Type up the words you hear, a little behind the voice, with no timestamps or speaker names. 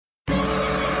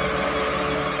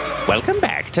Welcome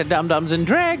back to Dum-Dums and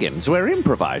Dragons, where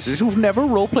improvisers who've never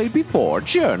roleplayed before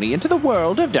journey into the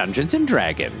world of Dungeons and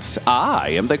Dragons.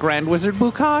 I am the Grand Wizard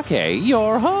Bukake,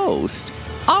 your host.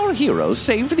 Our heroes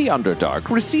saved the Underdark,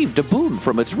 received a boon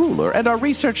from its ruler, and are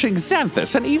researching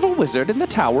Xanthus, an evil wizard in the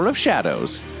Tower of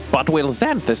Shadows. But will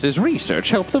Xanthus' research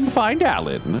help them find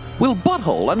Alan? Will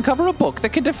Butthole uncover a book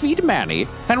that can defeat Manny?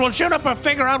 And will Juniper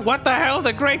figure out what the hell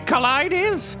the Great Collide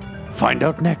is? Find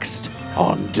out next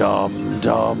on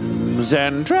Dum-Dums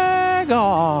and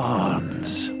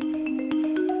Dragons.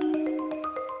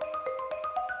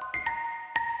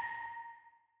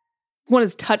 One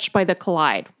is touched by the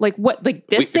collide. Like what? Like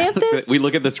this Xanthus? We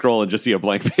look at the scroll and just see a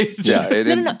blank page. Yeah.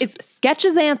 No. It's sketch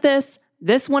of Xanthus.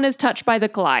 This one is touched by the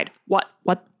collide. What?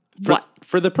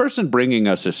 For the person bringing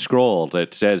us a scroll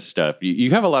that says stuff,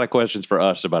 you have a lot of questions for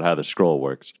us about how the scroll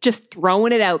works. Just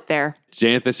throwing it out there.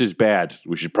 Xanthus is bad.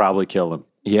 We should probably kill him.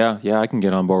 Yeah, I can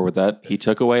get on board with that. He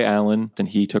took away Alan, and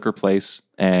he took her place,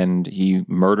 and he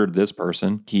murdered this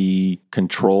person. He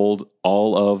controlled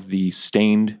all of the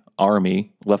stained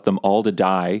army, left them all to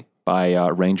die by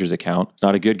Ranger's account.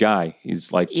 Not a good guy.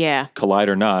 He's like, collide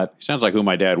or not. Sounds like who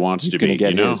my dad wants He's to gonna be,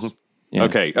 get you know? his. Yeah.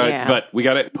 Okay, but we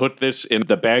got to put this in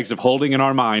the bags of holding in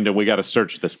our mind, and we got to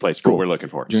search this place for what we're looking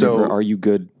for. Juniper, are you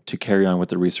good to carry on with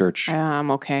the research? I'm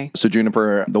okay. So,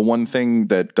 Juniper, the one thing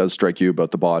that does strike you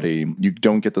about the body, you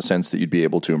don't get the sense that you'd be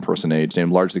able to impersonate,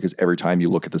 and largely because every time you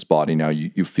look at this body now,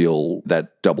 you feel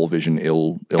that double vision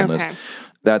illness. Okay.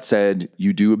 That said,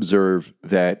 you do observe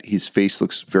that his face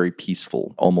looks very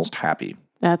peaceful, almost happy.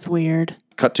 That's weird.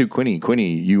 Cut to Quinny.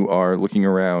 Quinny, you are looking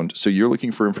around. So you're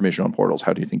looking for information on portals.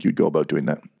 How do you think you'd go about doing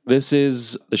that? This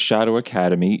is the Shadow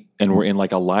Academy, and we're in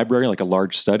like a library, like a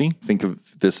large study. Think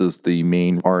of this as the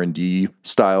main R&D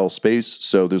style space.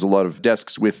 So there's a lot of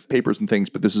desks with papers and things,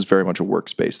 but this is very much a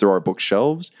workspace. There are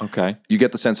bookshelves. Okay. You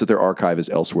get the sense that their archive is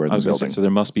elsewhere in the building. So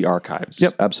there must be archives.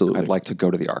 Yep, absolutely. I'd like to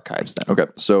go to the archives then.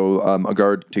 Okay, so a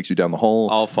guard takes you down the hall.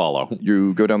 I'll follow.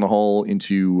 You go down the hall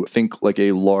into, think like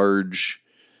a large,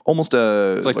 almost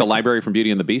a... It's like the library from Beauty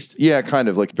and the Beast? Yeah, kind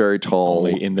of like very tall.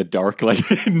 Only in the dark, like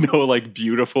no like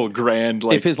beautiful, grand,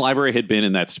 like... If his library had been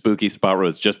in that spooky spot where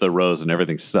it's just the rows and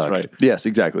everything sucked. right. Yes,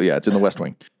 exactly. Yeah, it's in the West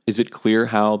Wing. Is it clear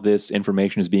how this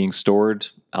information is being stored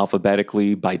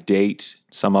alphabetically, by date,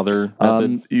 some other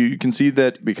method? You can see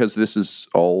that because this is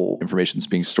all information that's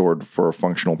being stored for a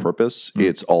functional purpose,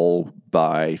 it's all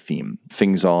by theme.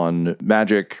 Things on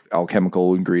magic,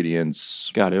 alchemical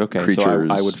ingredients, Got it. Okay. creatures. So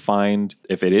I would find,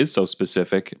 if it is so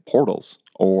specific, portals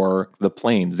or the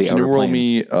planes, the Can outer you roll planes.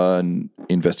 me an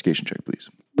investigation check, please?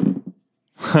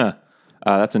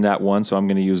 That's a nat 1, so I'm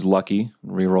going to use lucky.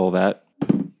 Reroll that.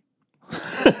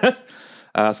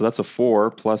 So that's a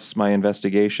 4 plus my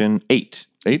investigation, 8.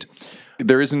 8.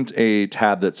 There isn't a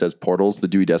tab that says portals. The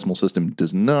Dewey Decimal System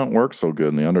does not work so good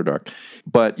in the Underdark.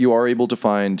 But you are able to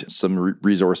find some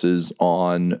resources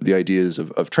on the ideas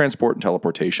of transport and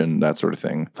teleportation, that sort of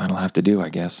thing. That'll have to do, I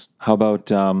guess. How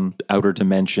about outer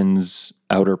dimensions,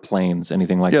 outer planes,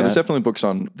 anything like Yeah, that? there's definitely books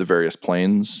on the various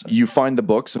planes. You find the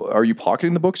books. Are you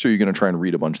pocketing the books, or are you going to try and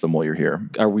read a bunch of them while you're here?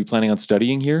 Are we planning on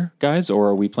studying here, guys, or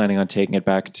are we planning on taking it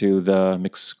back to the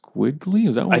McSquiggly?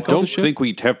 Is that what I we call don't the ship? think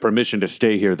we'd have permission to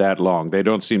stay here that long. They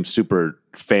don't seem super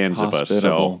fans of us. So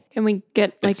Hospitable. Can we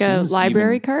get like a seems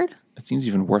library even- card? It seems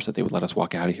even worse that they would let us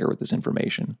walk out of here with this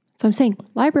information. So I'm saying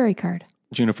library card.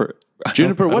 Juniper,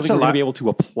 Juniper, I don't what's think a we're going to li- be able to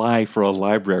apply for a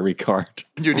library card?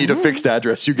 You need a fixed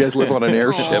address. You guys live on an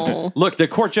airship. Oh. look, the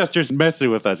court jester's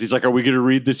messing with us. He's like, "Are we going to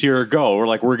read this here or go?" We're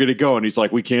like, "We're going to go," and he's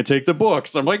like, "We can't take the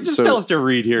books." I'm like, "Just So tell us to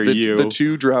read here, you." The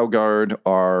two Drow Guard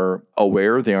are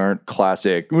aware they aren't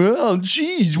classic, well,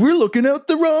 geez, we're looking out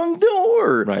the wrong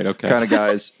door. Right, okay. Kind of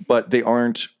guys, but they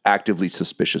aren't actively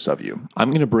suspicious of you. I'm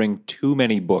going to bring too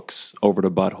many books over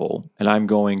to Butthole, and I'm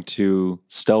going to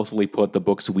stealthily put the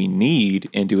books we need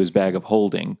into his bag of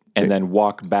holding, and then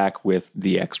walk back with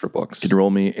the extra books. Can you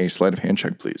roll me a sleight of hand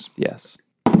check, please? Yes.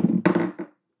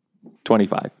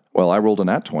 25. Well, I rolled a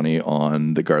nat 20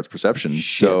 on the guard's perception.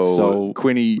 Shit, so-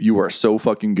 Quinny, you are so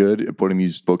fucking good at putting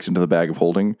these books into the bag of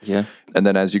holding. Yeah. And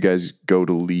then as you guys go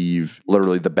to leave,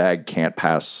 literally the bag can't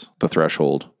pass the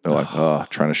threshold. They're like,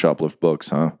 trying to shoplift books,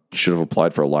 huh? Should have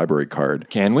applied for a library card.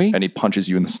 Can we? And he punches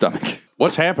you in the stomach.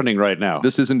 What's happening right now?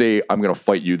 This isn't a, I'm going to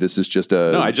fight you. This is just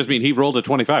a... No, I just mean he rolled a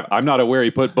 25. I'm not aware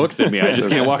he put books in me. I just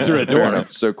can't walk through a Fair door.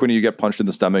 enough. So, Quinny, you get punched in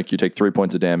the stomach. You take 3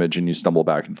 points of damage, and you stumble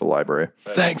back into the library.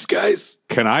 Thanks, guys.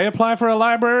 Can I apply for a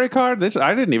library card?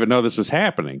 I didn't even know this was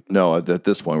happening. No, at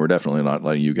this point, we're definitely not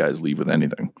letting you guys leave with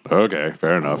anything. Okay,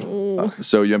 fair enough.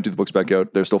 So you empty the books back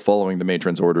out. They're still following the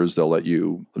matron's orders. They'll let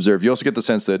you observe. You also get the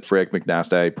sense that Freyak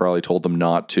McNasty probably told them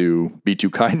not to be too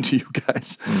kind to you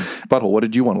guys. Butthole, what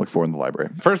did you want to look for in the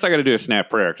library? First, I got to do a snap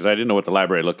prayer because I didn't know what the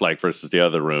library looked like versus the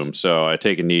other room. So I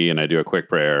take a knee and I do a quick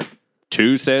prayer.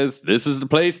 2 says, this is the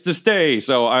place to stay.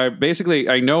 So I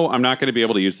know I'm not going to be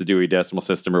able to use the Dewey Decimal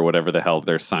System or whatever the hell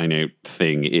their sign-out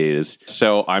thing is.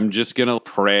 So I'm just going to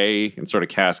pray and sort of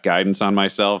cast guidance on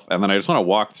myself. And then I just want to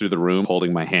walk through the room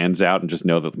holding my hands out and just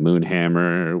know that the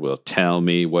Moonhammer will tell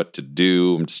me what to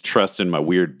do. I'm just trusting my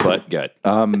weird butt gut.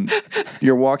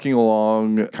 You're walking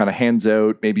along, kind of hands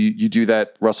out. Maybe you do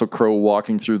that Russell Crowe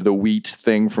walking through the wheat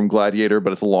thing from Gladiator,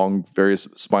 but it's along various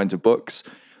spines of books.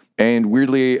 And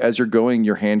weirdly, as you're going,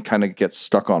 your hand kind of gets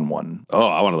stuck on one. Oh,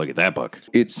 I want to look at that book.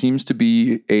 It seems to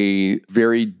be a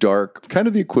very dark, kind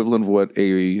of the equivalent of what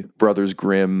a Brothers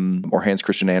Grimm or Hans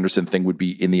Christian Andersen thing would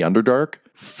be in the Underdark.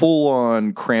 Full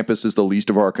on Krampus is the least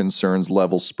of our concerns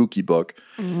level spooky book.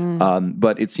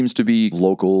 But it seems to be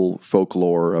local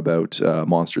folklore about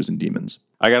monsters and demons.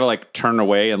 I got to turn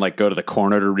away and go to the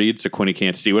corner to read so Quinny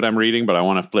can't see what I'm reading, but I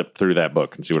want to flip through that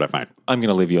book and see what I find. I'm going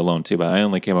to leave you alone too, but I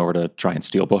only came over to try and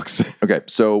steal books. Okay,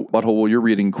 so Butthole, while you're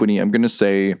reading, Quinny, I'm going to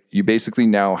say you basically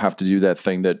now have to do that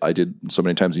thing that I did so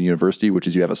many times in university, which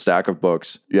is you have a stack of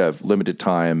books, you have limited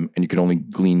time, and you can only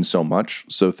glean so much.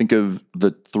 So think of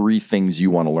the 3 things you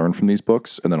want to learn from these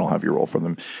books, and then I'll have you roll for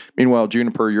them. Meanwhile,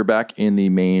 Juniper, you're back in the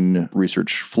main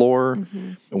research floor.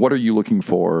 What are you looking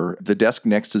for? The desk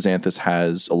next to Xanthus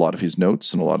has a lot of his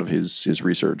notes and a lot of his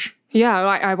research. Yeah,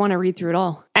 I want to read through it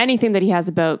all. Anything that he has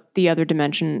about the other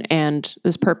dimension and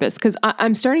this purpose. Because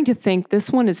I'm starting to think this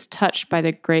one is touched by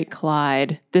the Great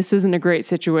Collide. This isn't a great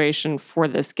situation for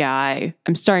this guy.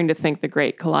 I'm starting to think the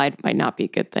Great Collide might not be a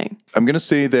good thing. I'm going to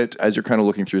say that as you're kind of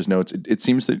looking through his notes, it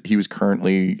seems that he was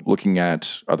currently looking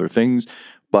at other things.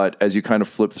 But as you kind of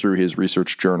flip through his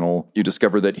research journal, you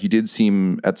discover that he did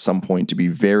seem at some point to be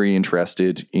very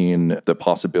interested in the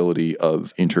possibility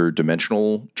of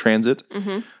interdimensional transit,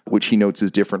 which he notes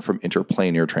is different from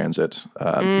interplanar transit,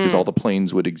 because all the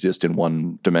planes would exist in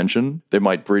one dimension. They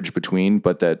might bridge between,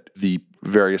 but that the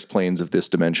various planes of this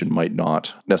dimension might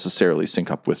not necessarily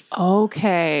sync up with.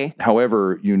 Okay.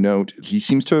 However, you note he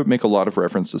seems to make a lot of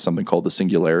reference to something called the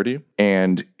singularity,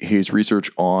 and his research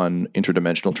on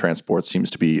interdimensional transport seems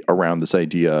to be around this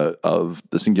idea of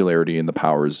the singularity and the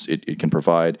powers it can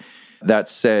provide. That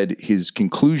said, his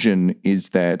conclusion is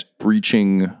that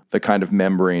breaching the kind of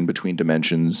membrane between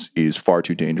dimensions is far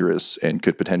too dangerous and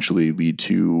could potentially lead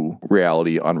to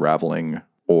reality unraveling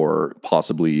or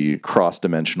possibly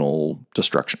cross-dimensional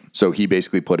destruction. So he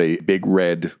basically put a big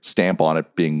red stamp on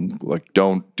it being like,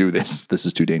 don't do this. This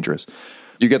is too dangerous.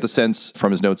 You get the sense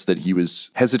from his notes that he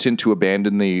was hesitant to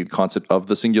abandon the concept of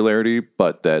the singularity,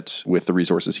 but that with the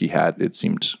resources he had, it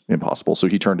seemed impossible. So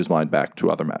he turned his mind back to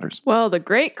other matters. Well, the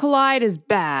Great Collide is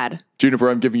bad. Juniper,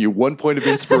 I'm giving you 1 point of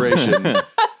inspiration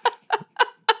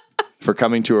for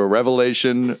coming to a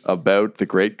revelation about the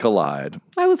Great Collide.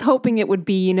 I was hoping it would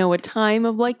be, a time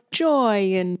of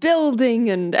joy and building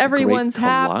and everyone's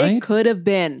happy. Collide? It could have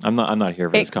been. I'm not here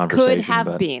for this conversation. It could have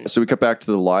but been. So we cut back to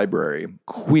the library.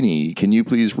 Quinny, can you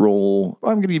please roll?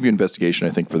 I'm going to give you investigation,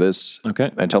 I think, for this. Okay.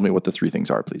 And tell me what the 3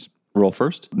 things are, please. Roll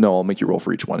first. No, I'll make you roll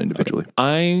for each one individually.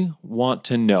 I want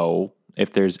to know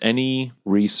if there's any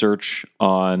research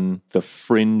on the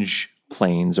fringe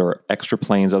planes or extra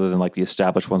planes other than the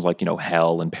established ones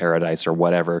hell and paradise or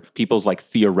whatever. People's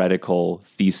theoretical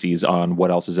theses on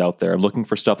what else is out there. I'm looking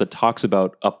for stuff that talks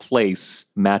about a place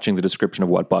matching the description of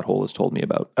what Butthole has told me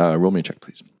about. Roll me a check,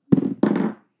 please.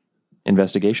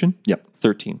 Investigation? Yep.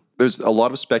 13. There's a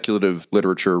lot of speculative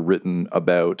literature written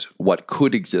about what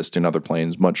could exist in other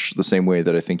planes, much the same way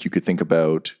that I think you could think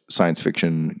about science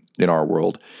fiction in our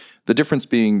world. The difference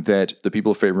being that the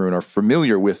people of Faerun are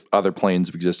familiar with other planes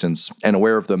of existence and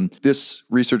aware of them. This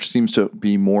research seems to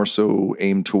be more so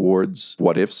aimed towards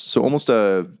what ifs. So almost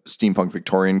a steampunk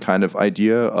Victorian kind of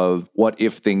idea of what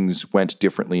if things went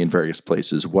differently in various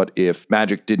places? What if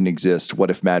magic didn't exist? What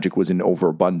if magic was in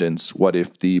overabundance? What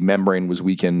if the membrane was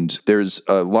weakened? There's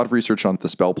a lot of research on the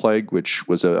Spell Plague, which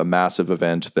was a massive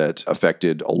event that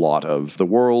affected a lot of the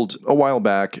world a while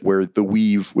back, where the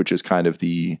Weave, which is kind of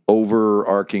the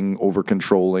overarching,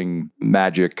 over-controlling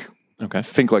magic. Okay.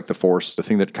 Think like the Force, the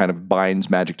thing that kind of binds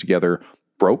magic together,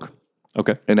 broke.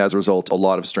 Okay. And as a result, a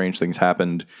lot of strange things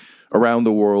happened around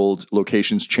the world.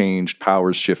 Locations changed,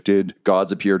 powers shifted,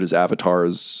 gods appeared as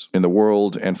avatars in the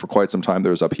world, and for quite some time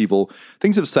there was upheaval.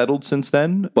 Things have settled since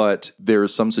then, but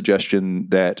there's some suggestion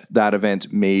that that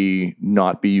event may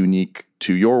not be unique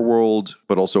to your world,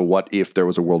 but also what if there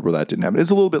was a world where that didn't happen. It's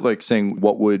a little bit like saying,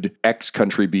 what would X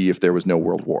country be if there was no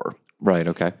world war? Right.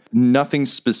 Okay. Nothing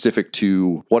specific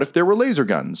to what if there were laser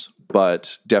guns,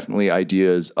 but definitely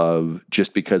ideas of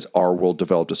just because our world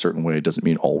developed a certain way doesn't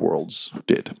mean all worlds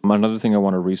did. Another thing I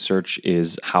want to research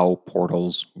is how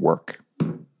portals work.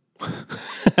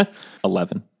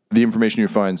 11. The information you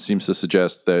find seems to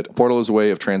suggest that a portal is a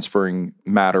way of transferring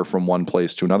matter from one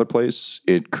place to another place.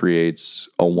 It creates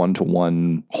a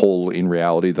one-to-one hole in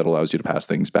reality that allows you to pass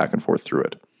things back and forth through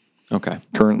it. Okay.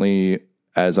 Currently,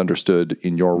 as understood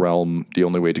in your realm, the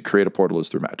only way to create a portal is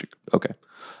through magic. Okay.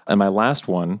 And my last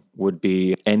one would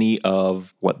be any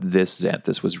of what this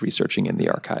Xanthus was researching in the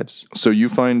archives. So you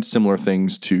find similar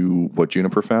things to what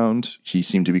Juniper found. He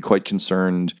seemed to be quite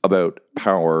concerned about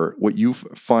power. What you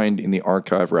find in the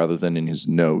archive rather than in his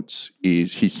notes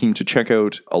is he seemed to check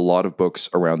out a lot of books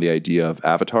around the idea of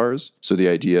avatars. So the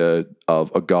idea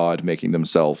of a god making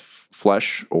themselves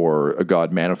flesh or a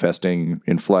god manifesting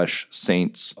in flesh,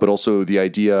 saints, but also the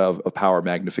idea of power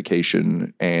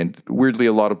magnification and weirdly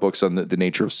a lot of books on the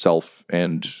nature of self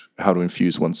and how to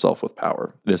infuse oneself with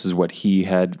power. This is what he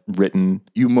had written.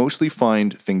 You mostly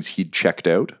find things he'd checked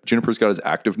out. Juniper's got his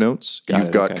active notes.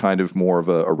 You've got kind of more of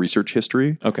a research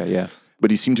history. Okay, yeah. But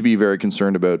he seemed to be very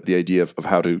concerned about the idea of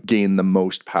how to gain the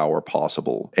most power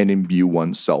possible and imbue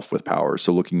oneself with power.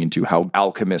 So looking into how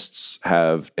alchemists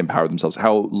have empowered themselves,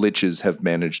 how liches have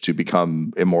managed to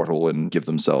become immortal and give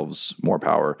themselves more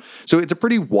power. So it's a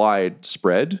pretty wide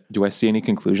spread. Do I see any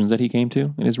conclusions that he came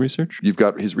to in his research? You've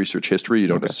got his research history. You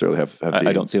don't necessarily have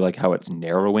I don't see like how it's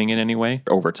narrowing in any way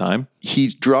over time. He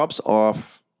drops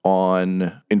off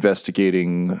on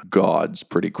investigating gods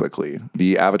pretty quickly.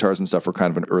 The avatars and stuff were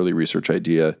kind of an early research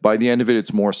idea. By the end of it,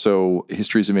 it's more so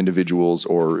histories of individuals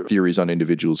or theories on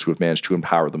individuals who have managed to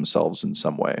empower themselves in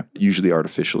some way, usually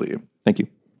artificially. Thank you.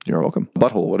 You're welcome.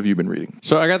 Butthole, what have you been reading?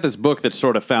 So I got this book that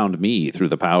sort of found me through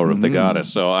the power of the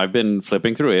goddess. So I've been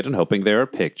flipping through it and hoping there are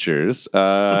pictures.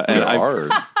 But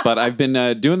I've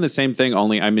been doing the same thing,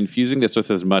 only I'm infusing this with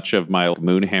as much of my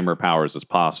Moonhammer powers as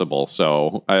possible.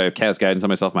 So I cast guidance on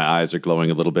myself. My eyes are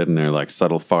glowing a little bit, and there are like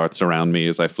subtle farts around me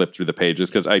as I flip through the pages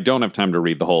because I don't have time to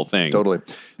read the whole thing. Totally.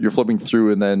 You're flipping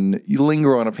through, and then you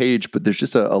linger on a page, but there's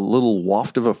just a little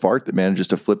waft of a fart that manages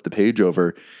to flip the page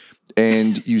over.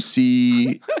 And you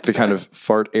see the kind of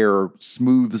fart air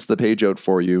smooths the page out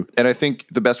for you. And I think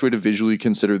the best way to visually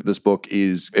consider this book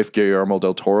is if Guillermo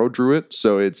del Toro drew it.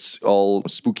 So it's all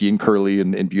spooky and curly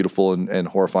and beautiful and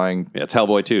horrifying. Yeah, it's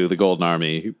Hellboy 2, The Golden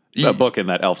Army, a book in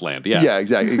that elf land. Yeah,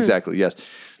 exactly, yes.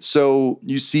 So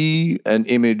you see an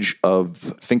image of,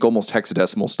 think almost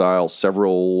hexadecimal style,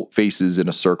 several faces in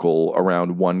a circle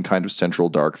around one kind of central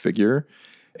dark figure.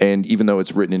 And even though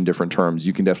it's written in different terms,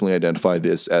 you can definitely identify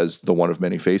this as the one of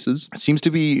many faces. It seems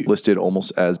to be listed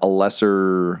almost as a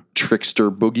lesser trickster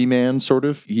boogeyman, sort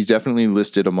of. He's definitely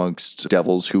listed amongst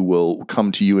devils who will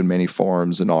come to you in many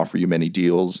forms and offer you many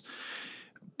deals,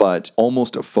 but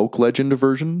almost a folk legend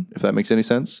version, if that makes any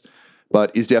sense.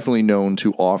 But is definitely known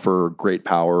to offer great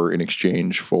power in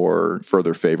exchange for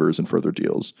further favors and further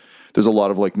deals. There's a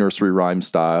lot of like nursery rhyme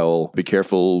style, be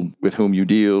careful with whom you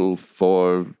deal,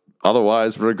 for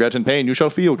otherwise regret and pain you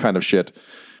shall feel kind of shit.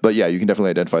 But yeah, you can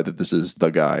definitely identify that this is the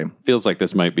guy. Feels like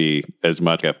this might be as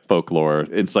much a folklore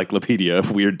encyclopedia of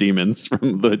weird demons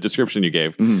from the description you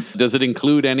gave. Mm-hmm. Does it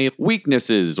include any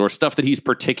weaknesses or stuff that he's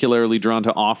particularly drawn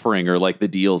to offering, or like the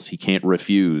deals he can't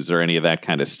refuse or any of that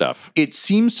kind of stuff? It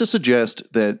seems to suggest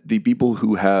that the people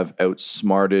who have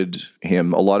outsmarted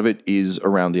him, a lot of it is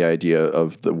around the idea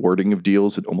of the wording of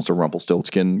deals, almost a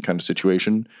Rumpelstiltskin kind of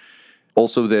situation.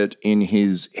 Also that in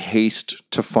his haste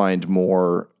to find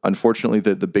more, unfortunately,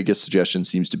 the biggest suggestion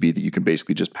seems to be that you can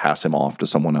basically just pass him off to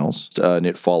someone else. And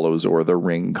it follows or the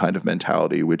ring kind of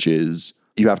mentality, which is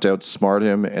you have to outsmart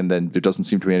him, and then there doesn't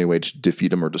seem to be any way to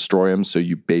defeat him or destroy him, so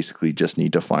you basically just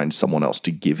need to find someone else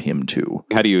to give him to.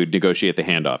 How do you negotiate the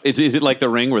handoff? Is it like the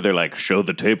ring where they're like, show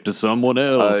the tape to someone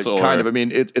else? Kind of. I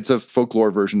mean, it's a folklore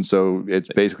version, so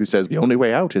it basically says the only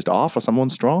way out is to offer someone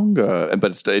strong,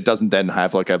 but it doesn't then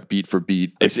have like a beat for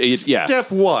beat.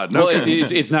 Step one. Well,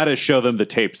 it's not a show them the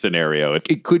tape scenario.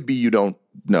 It could be you don't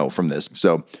know from this.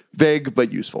 So vague,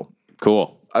 but useful.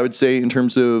 Cool. I would say in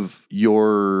terms of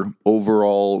your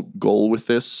overall goal with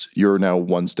this, you're now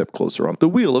one step closer on the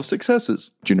wheel of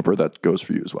successes. Juniper, that goes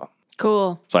for you as well.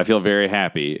 Cool. So I feel very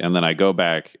happy. And then I go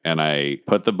back and I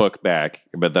put the book back,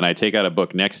 but then I take out a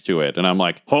book next to it. And I'm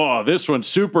like, oh, this one's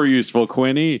super useful,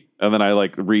 Quinny. And then I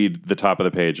like read the top of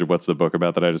the page of what's the book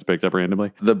about that I just picked up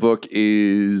randomly. The book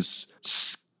is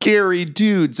scary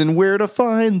dudes and where to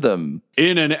find them.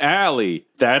 In an alley.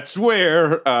 That's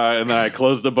where. And then I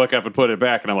close the book up and put it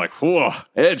back, and I'm like, whoa,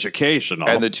 educational.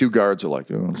 And the two guards are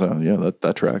like, oh, so, yeah,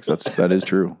 that tracks. That is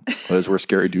true. That is where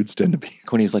scary dudes tend to be.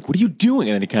 Quinny's like, "What are you doing?"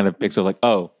 And then he kind of picks up like,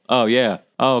 "Oh yeah.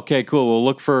 Oh, okay, cool. We'll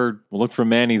look for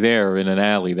Manny there in an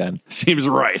alley then." Seems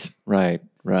right. Right.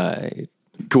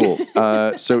 Cool.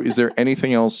 So is there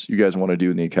anything else you guys want to do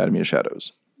in the Academy of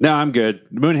Shadows? No, I'm good.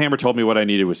 Moonhammer told me what I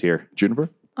needed was here. Juniper?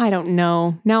 I don't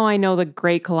know. Now I know the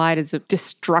Great Collide is of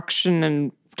destruction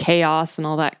and chaos and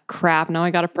all that crap. Now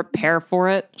I got to prepare for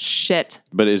it. Shit.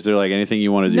 But is there like anything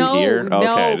you want to do here?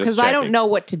 No, because I don't know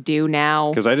what to do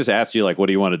now. Because I just asked you, like, what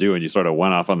do you want to do? And you sort of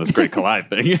went off on this Great Collide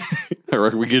thing.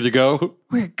 Are we good to go?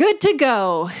 We're good to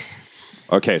go.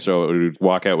 Okay, so we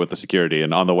walk out with the security,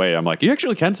 and on the way, I'm like, you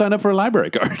actually can sign up for a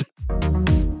library card.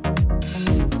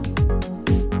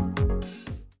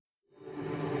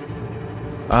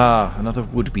 Ah, another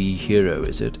would-be hero,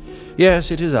 is it?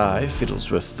 Yes, it is I,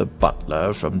 Fiddlesworth the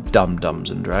Butler from Dum-Dums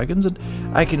and Dragons, and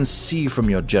I can see from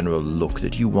your general look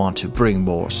that you want to bring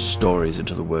more stories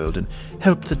into the world and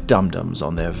help the Dum-Dums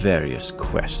on their various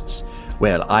quests.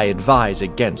 Well, I advise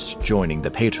against joining the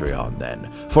Patreon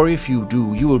then, for if you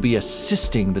do, you will be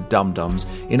assisting the Dum-Dums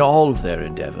in all of their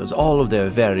endeavors, all of their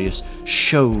various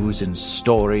shows and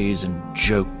stories and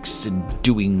jokes and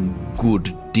doing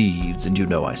good deeds, and you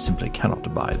know I simply cannot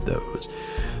abide those.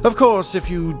 Of course, if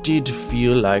you did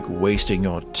feel like wasting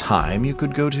your time, you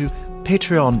could go to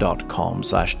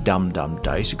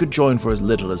patreon.com/dumdumdice. You could join for as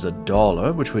little as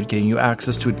 $1, which would gain you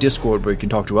access to a Discord where you can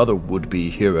talk to other would-be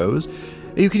heroes.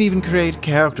 You can even create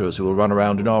characters who will run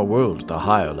around in our world at the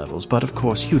higher levels, but of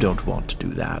course you don't want to do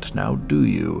that, now do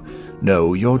you?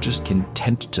 No, you're just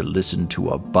content to listen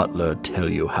to a butler tell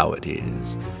you how it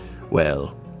is.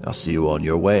 Well, I'll see you on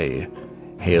your way.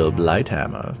 Hail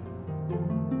Blighthammer.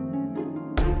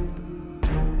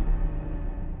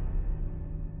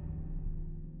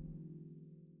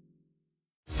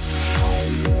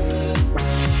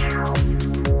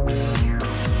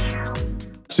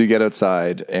 So you get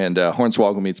outside, and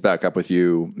Hornswoggle meets back up with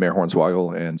you, Mayor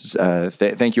Hornswoggle, and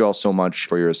thank you all so much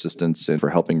for your assistance and for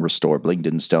helping restore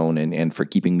Blingdenstone and for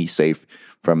keeping me safe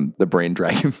from the brain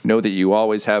dragon. Know that you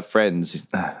always have friend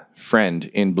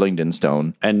in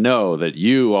Blingdenstone. And know that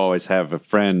you always have a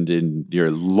friend in your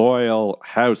loyal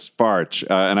House Farch.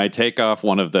 And I take off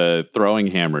one of the throwing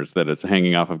hammers that is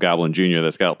hanging off of Goblin Jr.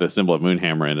 that's got the symbol of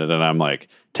Moonhammer in it. And I'm like,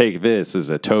 take this as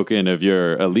a token of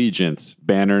your allegiance,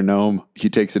 Banner Gnome. He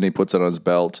takes it and he puts it on his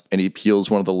belt, and he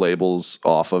peels one of the labels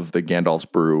off of the Gandalf's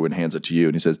brew and hands it to you.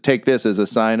 And he says, take this as a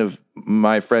sign of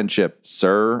my friendship,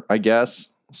 sir, I guess.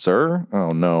 Sir? Oh,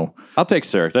 no. I'll take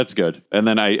sir. That's good. And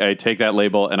then I take that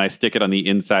label and I stick it on the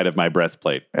inside of my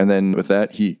breastplate. And then with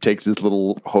that, he takes his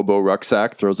little hobo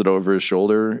rucksack, throws it over his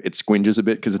shoulder. It squinges a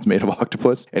bit because it's made of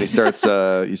octopus. And he starts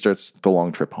the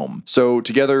long trip home. So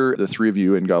together, the three of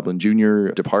you and Goblin Jr.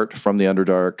 depart from the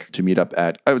Underdark to meet up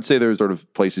at, I would say there's sort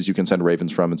of places you can send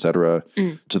ravens from, etc.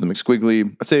 to the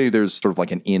McSquiggly. I'd say there's sort of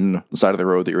like an inn on the side of the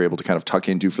road that you're able to kind of tuck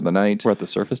into for the night. We're at the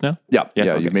surface now? Yeah.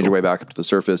 Okay, You've made your way back up to the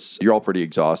surface. You're all pretty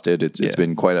exhausted. It's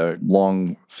been quite a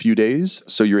long few days,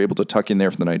 so you're able to tuck in there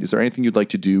for the night. Is there anything you'd like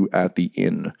to do at the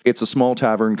inn? It's a small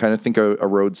tavern, kind of think a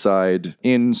roadside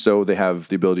inn, so they have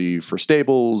the ability for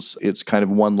stables. It's kind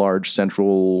of one large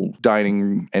central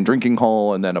dining and drinking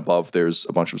hall, and then above there's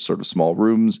a bunch of sort of small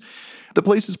rooms. The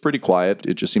place is pretty quiet.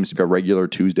 It just seems to be a regular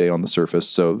Tuesday on the surface,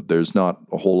 so there's not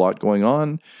a whole lot going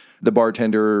on. The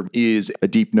bartender is a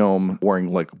deep gnome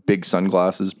wearing like big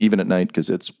sunglasses, even at night, because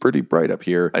it's pretty bright up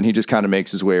here. And he just kind of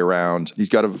makes his way around. He's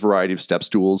got a variety of step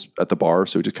stools at the bar,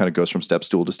 so he just kind of goes from step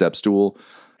stool to step stool.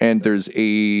 And there's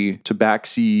a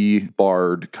tabaxi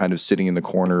bard kind of sitting in the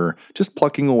corner, just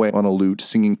plucking away on a lute,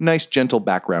 singing nice, gentle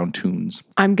background tunes.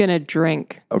 I'm going to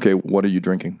drink. Okay, what are you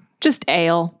drinking? Just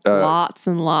ale. Lots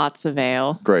and lots of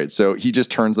ale. Great. So he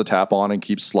just turns the tap on and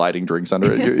keeps sliding drinks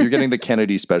under it. You're getting the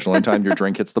Kennedy special. Anytime your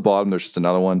drink hits the bottom, there's just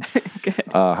another one. Good.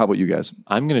 How about you guys?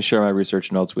 I'm going to share my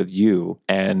research notes with you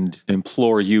and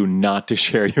implore you not to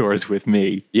share yours with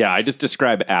me. Yeah, I just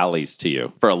describe alleys to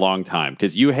you for a long time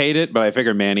because you hate it, but I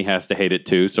figure Manny has to hate it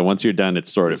too. So once you're done,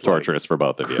 it's sort of torturous for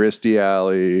both of you. Christy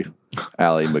Alley,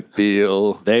 Allie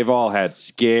McBeal. They've all had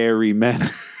scary men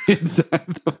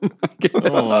inside them.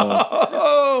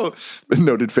 Oh,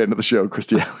 noted fan of the show,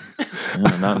 Christy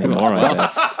Alley. Not anymore, I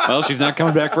guess. Well, she's not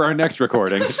coming back for our next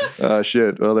recording.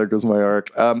 Shit. Well, there goes my arc.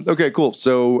 Okay, cool.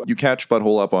 So you catch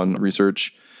Butthole up on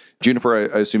research. Juniper,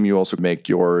 I assume you also make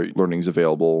your learnings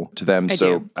available to them. I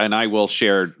so do. And I will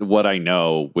share what I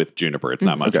know with Juniper. It's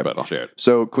not much, Okay. but I'll share it.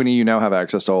 So, Quinny, you now have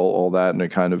access to all that, and it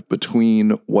kind of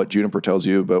between what Juniper tells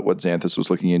you about what Xanthus was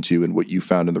looking into and what you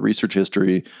found in the research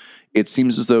history, it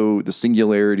seems as though the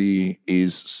singularity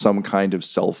is some kind of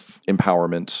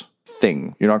self-empowerment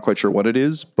thing. You're not quite sure what it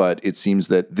is, but it seems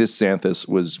that this Xanthus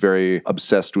was very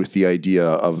obsessed with the idea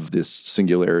of this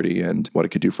singularity and what it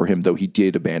could do for him, though he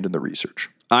did abandon the research.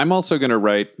 I'm also going to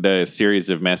write a series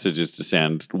of messages to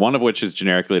send, one of which is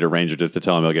generically to Ranger just to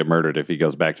tell him he'll get murdered if he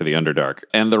goes back to the Underdark.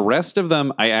 And the rest of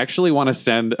them, I actually want to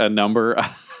send a number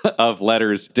of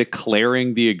letters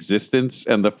declaring the existence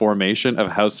and the formation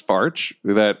of House Farch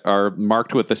that are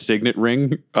marked with the signet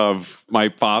ring of my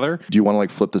father. Do you want to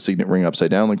like flip the signet ring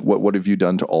upside down? Like what have you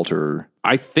done to alter?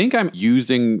 I think I'm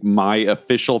using my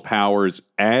official powers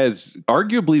as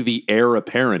arguably the heir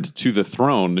apparent to the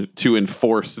throne to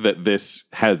enforce that this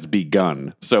has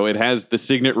begun. So it has the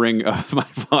signet ring of my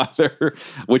father,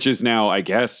 which is now, I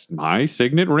guess, my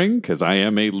signet ring because I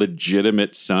am a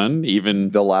legitimate son. Even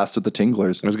The last of the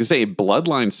Tinglers. I was going to say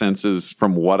bloodline senses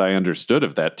from what I understood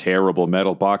of that terrible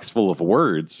metal box full of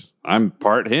words. I'm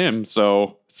part him,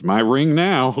 so it's my ring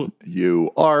now.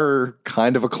 You are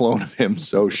kind of a clone of him,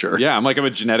 so sure. Yeah, I'm a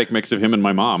genetic mix of him and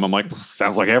my mom. I'm like,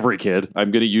 sounds like every kid.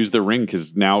 I'm going to use the ring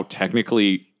because now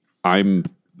technically I'm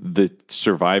the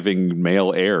surviving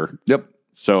male heir. Yep.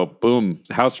 So boom,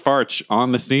 House Farch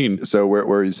on the scene. So where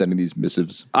are you sending these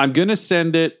missives? I'm going to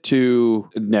send it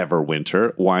to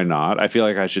Neverwinter. Why not? I feel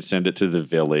like I should send it to the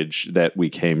village that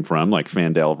we came from, like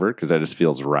Phandelver, because that just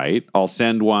feels right. I'll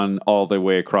send one all the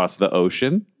way across the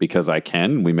ocean because I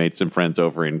can. We made some friends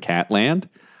over in Catland.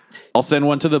 I'll send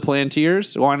one to the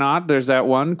Plantiers. Why not? There's that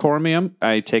one, Cormium.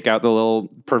 I take out the little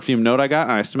perfume note I got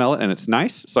and I smell it and it's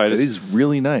nice. So I It just... is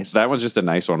really nice. That one's just a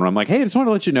nice one where I'm like, hey, I just want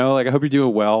to let you know, like, I hope you're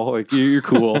doing well. Like, you're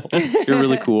cool. You're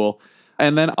really cool.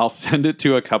 And then I'll send it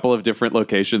to a couple of different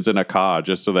locations in Akka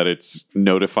just so that it's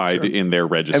notified in their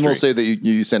registry. And we'll say that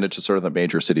you send it to sort of the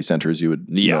major city centers you would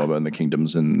know about in the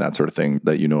kingdoms and that sort of thing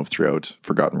that you know of throughout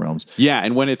Forgotten Realms. Yeah,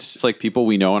 and when it's like people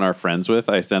we know and are friends with,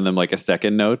 I send them like a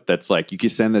second note that's like, you can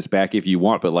send this back if you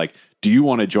want, but like, do you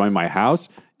want to join my house?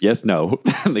 Yes, no.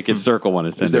 And they can circle one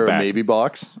and send Is there it back. a maybe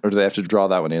box or do they have to draw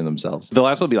that one in themselves? The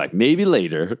last one will be like, maybe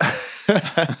later.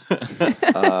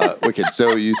 Wicked.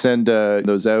 So you send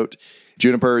those out.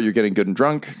 Juniper, you're getting good and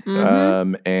drunk.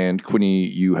 And Quinny,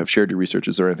 you have shared your research.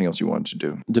 Is there anything else you want to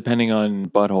do? Depending on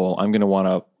Butthole, I'm going to want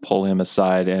to pull him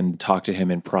aside and talk to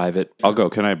him in private. I'll go.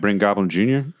 Can I bring Goblin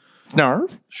Jr.?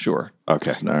 Snarf. Sure.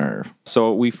 Okay. Snarf.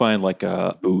 So we find like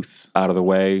a booth out of the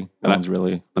way. No one's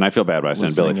really... And I feel bad, but I send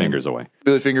Listening Billy in. Fingers away.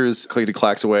 Billy Fingers clickety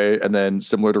clacks away, and then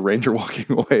similar to Ranger walking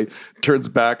away, turns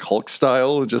back Hulk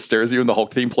style and just stares at you, and the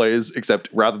Hulk theme plays, except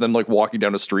rather than like walking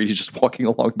down a street, he's just walking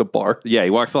along the bar. Yeah, he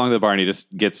walks along the bar and he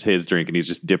just gets his drink and he's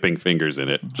just dipping fingers in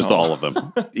it. Just all of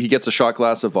them. He gets a shot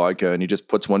glass of vodka and he just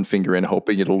puts one finger in,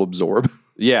 hoping it'll absorb.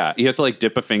 Yeah, he has to like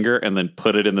dip a finger and then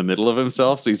put it in the middle of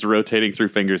himself. So he's rotating through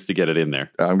fingers to get it in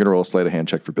there. I'm going to roll a sleight of hand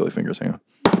check for Billy Fingers. Hang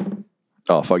on.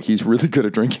 Oh, fuck. He's really good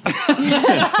at drinking.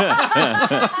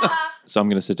 So I'm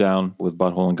going to sit down with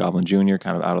Butthole and Goblin Jr.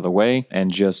 kind of out of the way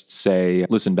and just say,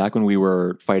 listen, back when we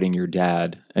were fighting your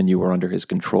dad and you were under his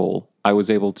control, I was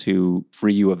able to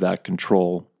free you of that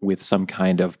control with some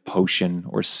kind of potion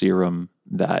or serum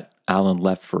that Alan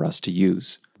left for us to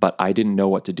use. But I didn't know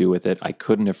what to do with it. I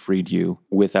couldn't have freed you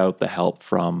without the help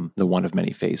from the One of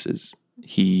Many Faces.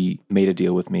 He made a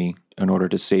deal with me in order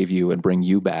to save you and bring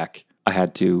you back. I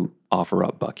had to offer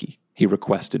up Bucky. He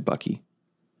requested Bucky.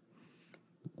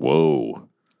 Whoa.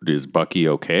 Is Bucky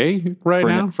okay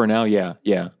now? For now, yeah.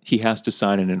 He has to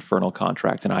sign an infernal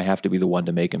contract, and I have to be the one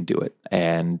to make him do it.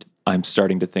 And I'm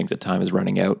starting to think that time is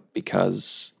running out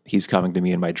because he's coming to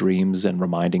me in my dreams and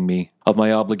reminding me of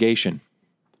my obligation.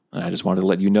 And I just wanted to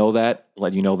let you know that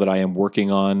I am working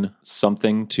on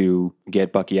something to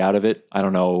get Bucky out of it. I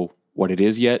don't know what it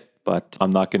is yet, but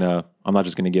I'm not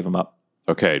just gonna give him up.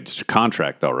 Okay, it's a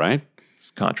contract though, right? It's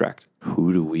a contract.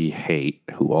 Who do we hate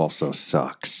who also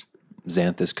sucks?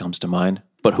 Xanthus comes to mind.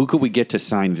 But who could we get to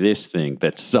sign this thing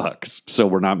that sucks? So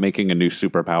we're not making a new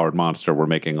superpowered monster. We're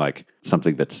making like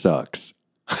something that sucks.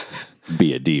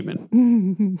 Be a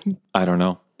demon. I don't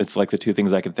know. It's like the two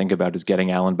things I can think about is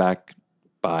getting Alan back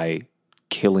by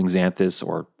killing Xanthus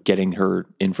or getting her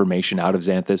information out of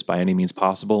Xanthus by any means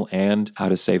possible, and how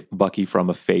to save Bucky from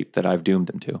a fate that I've doomed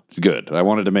him to. Good. I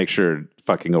wanted to make sure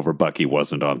fucking over Bucky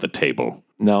wasn't on the table.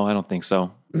 No, I don't think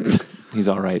so. He's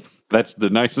all right. That's the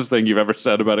nicest thing you've ever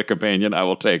said about a companion. I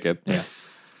will take it. Yeah.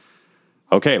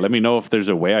 Okay, let me know if there's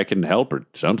a way I can help or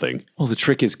something. Well, the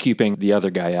trick is keeping the other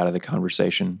guy out of the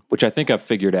conversation, which I think I've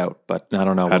figured out, but I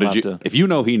don't know. How did you? If you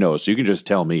know he knows, you can just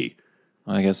tell me.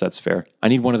 I guess that's fair. I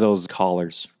need one of those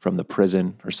collars from the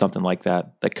prison or something like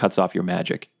that cuts off your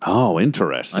magic. Oh,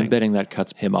 interesting. I'm betting that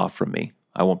cuts him off from me.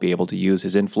 I won't be able to use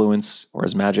his influence or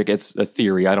his magic. It's a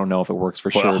theory. I don't know if it works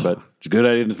for sure, but it's good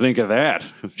I didn't think of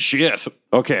that. Shit.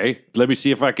 Okay, let me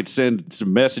see if I could send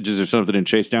some messages or something and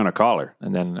chase down a caller.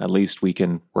 and then at least we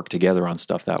can work together on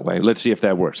stuff that way. Let's see if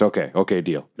that works. Okay,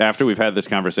 deal. After we've had this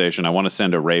conversation, I want to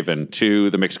send a raven to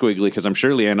the McSquiggly because I'm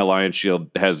sure Leanna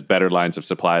Lionshield has better lines of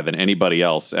supply than anybody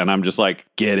else. And I'm just like,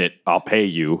 get it. I'll pay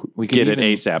you. We could get it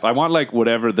even- ASAP. I want like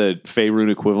whatever the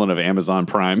Faerun equivalent of Amazon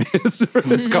Prime is for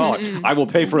this caller. I will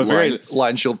pay for a very...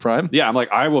 Line Shield Prime. Yeah, I'm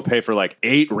like, I will pay for like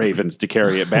 8 ravens to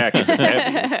carry it back if it's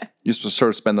heavy. You sort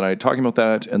of spend the night talking about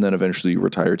that, and then eventually you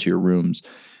retire to your rooms.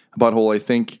 Butthole, I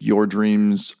think your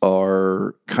dreams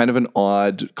are kind of an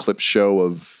odd clip show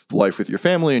of life with your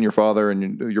family and your father,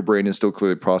 and your brain is still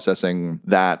clearly processing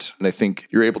that. And I think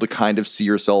you're able to kind of see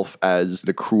yourself as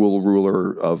the cruel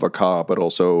ruler of Akka, but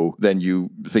also then you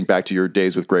think back to your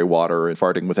days with Greywater and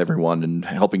farting with everyone and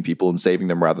helping people and saving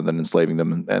them rather than enslaving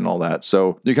them and all that.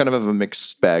 So you kind of have a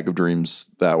mixed bag of dreams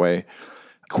that way.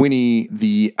 Queenie,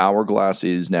 the hourglass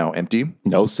is now empty.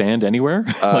 No sand anywhere?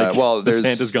 Well, the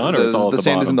sand is gone, or it's all at the the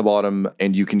sand is in bottom? the bottom,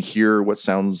 and you can hear what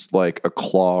sounds like a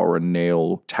claw or a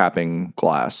nail tapping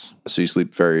glass. So you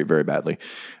sleep very, very badly.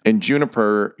 In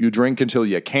Juniper, you drink until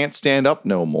you can't stand up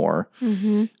no more.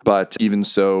 But even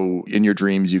so, in your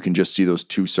dreams, you can just see those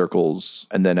 2 circles,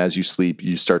 and then as you sleep,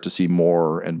 you start to see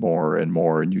more and more and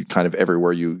more, and you kind of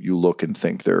everywhere you look and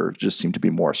think there just seem to be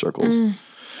more circles.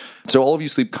 So all of you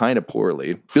sleep kind of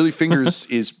poorly. Billy Fingers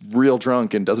is real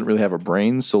drunk and doesn't really have a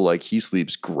brain, so like he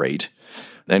sleeps great.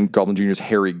 And Goblin Jr.'s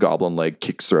hairy goblin leg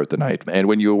kicks throughout the night. And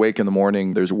when you awake in the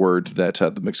morning, there's word that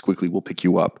the McSquiggly will pick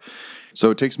you up.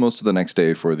 So it takes most of the next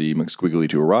day for the McSquiggly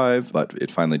to arrive, but it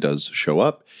finally does show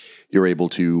up. You're able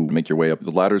to make your way up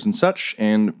the ladders and such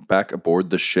and back aboard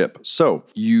the ship. So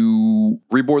you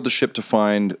reboard the ship to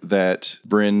find that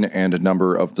Bryn and a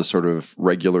number of the sort of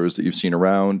regulars that you've seen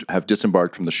around have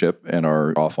disembarked from the ship and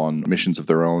are off on missions of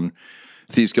their own.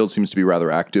 Thieves Guild seems to be rather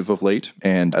active of late,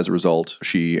 and as a result,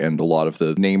 she and a lot of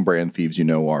the name brand thieves you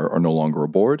know are no longer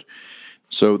aboard.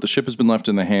 So the ship has been left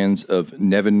in the hands of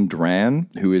Nevin Dran,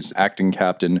 who is acting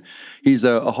captain. He's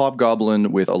a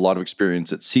hobgoblin with a lot of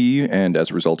experience at sea, and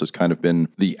as a result has kind of been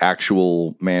the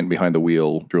actual man behind the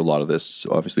wheel through a lot of this.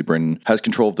 Obviously, Bryn has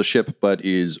control of the ship, but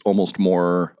is almost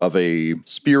more of a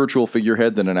spiritual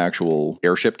figurehead than an actual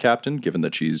airship captain, given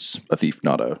that she's a thief,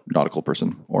 not a nautical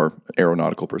person, or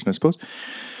aeronautical person, I suppose.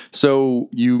 So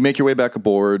you make your way back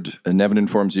aboard, and Nevin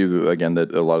informs you again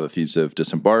that a lot of the thieves have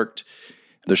disembarked.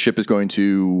 The ship is going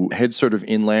to head sort of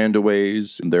inland a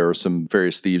ways. There are some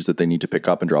various thieves that they need to pick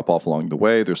up and drop off along the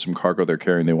way. There's some cargo they're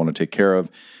carrying they want to take care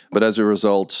of. But as a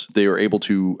result, they are able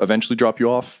to eventually drop you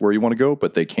off where you want to go,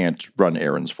 but they can't run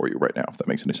errands for you right now, if that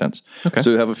makes any sense. Okay. So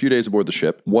you have a few days aboard the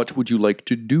ship. What would you like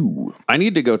to do? I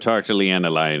need to go talk to Leanna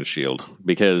Lionshield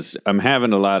because I'm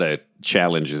having a lot of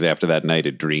challenges after that night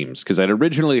of dreams. Because I'd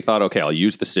originally thought, okay, I'll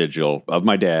use the sigil of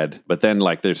my dad, but then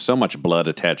like there's so much blood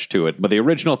attached to it. But the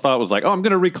original thought was like, oh, I'm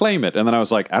going to reclaim it. And then I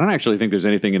was like, I don't actually think there's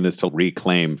anything in this to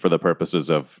reclaim for the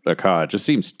purposes of Akka. It just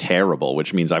seems terrible,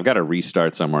 which means I've got to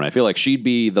restart somewhere. And I feel like she'd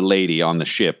be the lady on the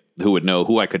ship who would know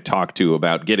who I could talk to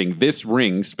about getting this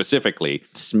ring specifically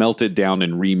smelted down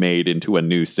and remade into a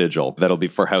new sigil that'll be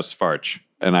for House Farch.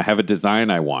 And I have a design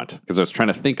I want because I was trying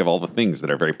to think of all the things that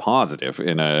are very positive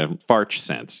in a Farch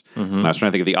sense. And I was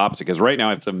trying to think of the opposite because right now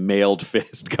it's a mailed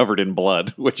fist covered in blood,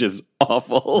 which is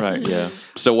awful. Right, yeah.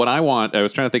 So what I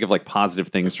was trying to think of like positive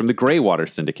things from the Greywater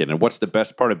Syndicate. And what's the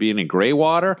best part of being in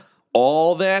Greywater?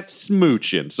 All that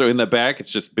smooching. So in the back, it's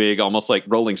just big, almost like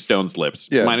Rolling Stones lips,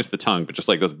 minus the tongue, but just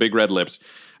like those big red lips.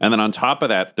 And then on top of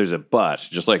that, there's a butt,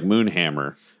 just like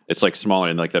Moonhammer. It's like smaller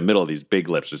in like the middle of these big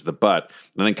lips is the butt.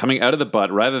 And then coming out of the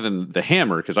butt, rather than the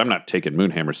hammer, because I'm not taking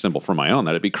Moonhammer's symbol for my own,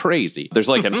 that'd be crazy. There's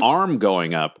like an arm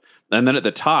going up. And then at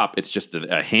the top, it's just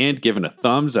a hand giving a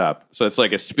thumbs up. So it's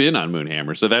like a spin on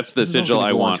Moonhammer. So that's the sigil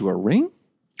I want. To a ring?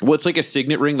 Well, it's like a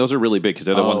signet ring. Those are really big because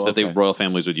they're the ones that the royal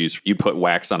families would use. You put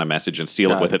wax on a message and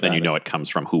seal it with it, then you know it comes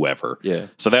from whoever. Yeah.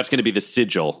 So that's going to be the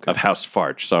sigil of House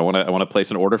Farch. So I want to place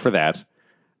an order for that.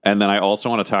 And then I also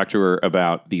want to talk to her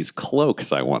about these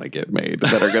cloaks I want to get made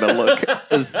that are going to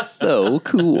look so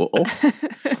cool.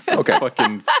 Okay.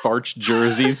 Fucking Farch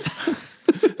jerseys.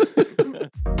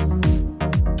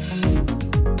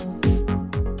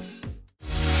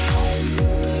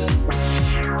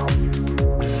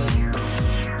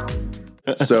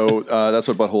 So that's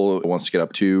what Butthole wants to get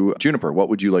up to. Juniper, what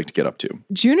would you like to get up to?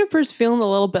 Juniper's feeling a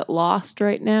little bit lost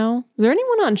right now. Is there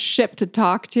anyone on ship to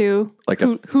talk to? Like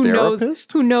who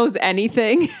knows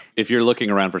anything? If you're looking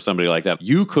around for somebody like that,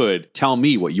 you could tell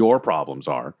me what your problems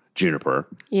are, Juniper.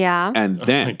 Yeah. And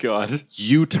then God.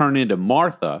 you turn into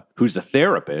Martha, who's a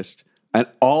therapist, and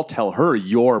I'll tell her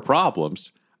your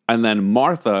problems. And then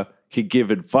Martha could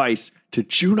give advice to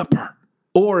Juniper.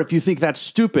 Or if you think that's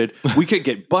stupid, we could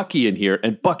get Bucky in here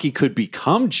and Bucky could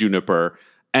become Juniper.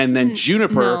 And then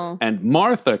Juniper and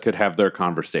Martha could have their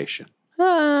conversation.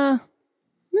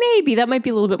 Maybe. That might be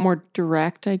a little bit more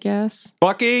direct, I guess.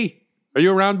 Bucky, are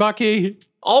you around, Bucky?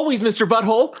 Always, Mr.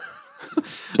 Butthole.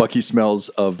 Bucky smells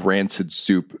of rancid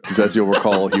soup because, as you'll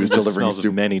recall, he was delivering Smells of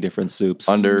soup many different soups.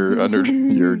 under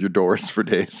your doors for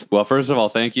days. Well, first of all,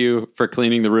 thank you for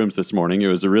cleaning the rooms this morning. It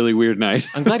was a really weird night.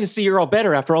 I'm glad to see you're all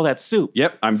better after all that soup.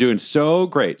 Yep, I'm doing so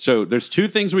great. So there's two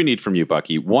things we need from you,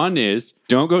 Bucky. One is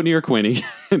don't go near Quinny.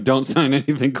 Don't sign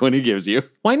anything Quinny gives you.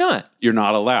 Why not? You're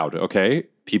not allowed, okay?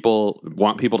 People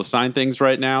want people to sign things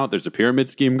right now. There's a pyramid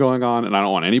scheme going on, and I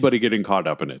don't want anybody getting caught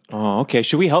up in it. Oh, okay.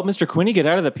 Should we help Mr. Quinny get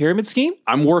out of the pyramid scheme?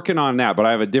 I'm working on that, but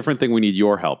I have a different thing we need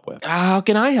your help with. How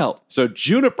can I help? So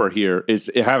Juniper here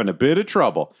is having a bit of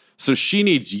trouble. So she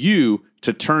needs you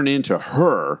to turn into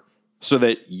her so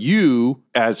that you,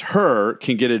 as her,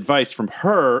 can get advice from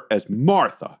her as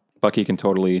Martha. Bucky can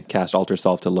totally cast alter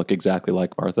self to look exactly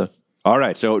like Martha. All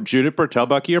right, so Juniper, tell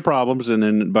Bucky your problems, and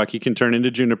then Bucky can turn into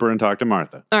Juniper and talk to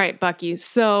Martha. All right, Bucky.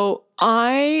 So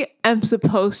I am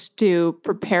supposed to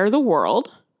prepare the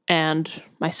world and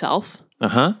myself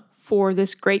for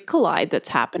this great collide that's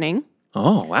happening.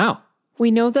 Oh, wow. We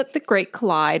know that the great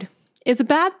collide is a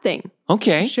bad thing.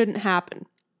 Okay. It shouldn't happen.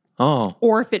 Oh.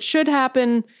 Or if it should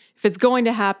happen, if it's going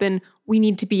to happen, we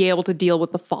need to be able to deal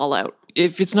with the fallout.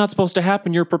 If it's not supposed to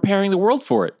happen, you're preparing the world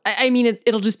for it. I mean,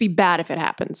 it'll just be bad if it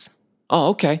happens.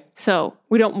 Oh, okay. So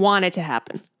we don't want it to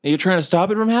happen. You're trying to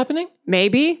stop it from happening?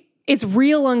 Maybe. It's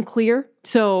real unclear.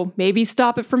 So maybe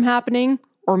stop it from happening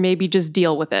or maybe just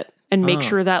deal with it and make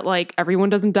sure that like everyone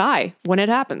doesn't die when it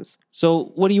happens.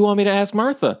 So what do you want me to ask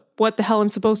Martha? What the hell I'm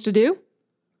supposed to do?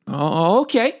 Oh,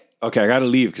 okay. Okay, I got to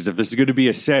leave because if this is going to be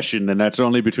a session, then that's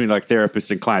only between like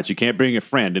therapists and clients. You can't bring a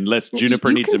friend unless Juniper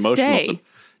you needs can emotional stay. support.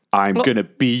 I'm going to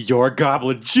be your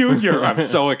Goblin Jr. I'm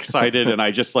so excited, and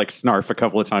I just like snarf a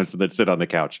couple of times and then sit on the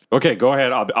couch. Okay, go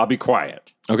ahead. I'll be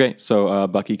quiet. Okay, so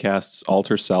Bucky casts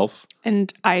alter self.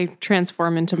 And I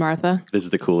transform into Martha. This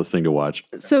is the coolest thing to watch.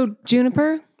 So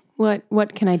Juniper,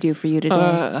 what can I do for you today?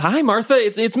 Hi, Martha.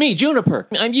 It's me, Juniper.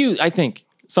 I'm you, I think,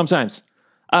 sometimes.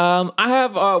 I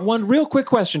have one real quick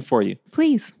question for you.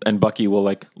 Please. And Bucky will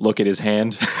like look at his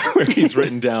hand where he's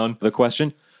written down the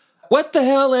question. What the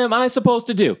hell am I supposed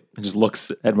to do? And just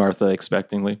looks at Martha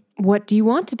expectingly. What do you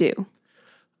want to do?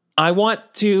 I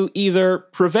want to either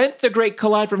prevent the Great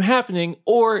Collide from happening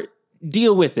or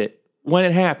deal with it when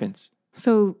it happens.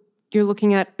 So you're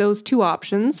looking at those two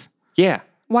options. Yeah.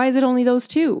 Why is it only those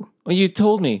two? Well, you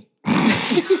told me.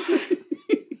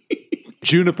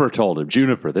 Juniper told him.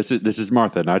 Juniper, this is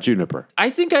Martha, not Juniper. I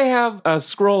think I have a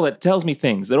scroll that tells me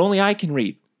things that only I can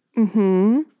read.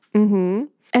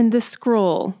 And this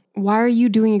scroll, why are you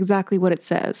doing exactly what it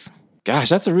says? Gosh,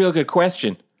 that's a real good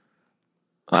question.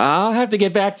 I'll have to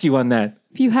get back to you on that.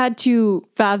 If you had to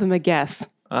fathom a guess.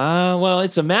 Well,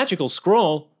 it's a magical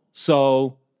scroll,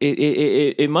 so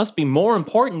it must be more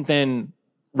important than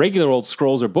regular old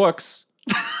scrolls or books.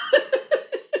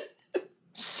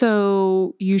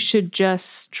 So you should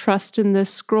just trust in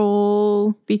this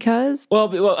scroll because?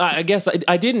 Well, I guess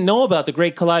I didn't know about the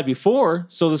Great Collide before,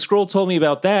 so the scroll told me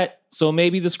about that. So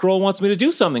maybe the scroll wants me to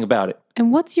do something about it.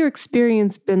 And what's your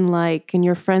experience been like and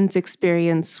your friend's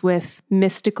experience with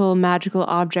mystical, magical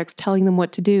objects telling them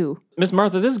what to do? Miss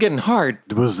Martha, this is getting hard.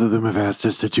 Most of them have asked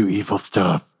us to do evil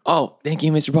stuff. Oh, thank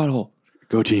you, Mr. Butthole.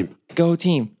 Go team. Go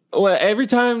team. Well, every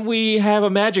time we have a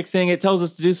magic thing, it tells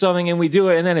us to do something and we do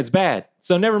it and then it's bad.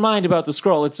 So never mind about the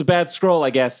scroll. It's a bad scroll, I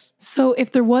guess. So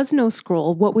if there was no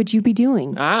scroll, what would you be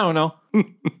doing? I don't know.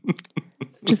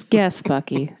 Just guess,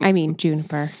 Bucky. I mean,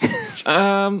 Juniper.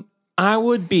 I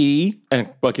would be... And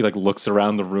Bucky like looks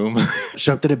around the room.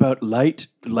 Something about light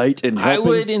and I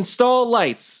would install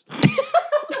lights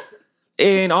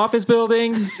in office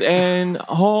buildings and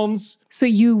homes. So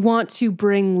you want to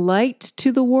bring light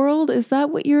to the world? Is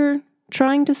that what you're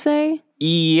trying to say?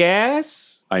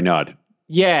 Yes. I nod.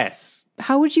 Yes.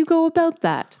 How would you go about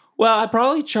that? Well, I'd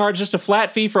probably charge just a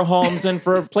flat fee for homes, and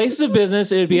for places of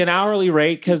business, it'd be an hourly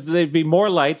rate because there'd be more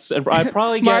lights, and I'd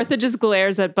probably get Martha just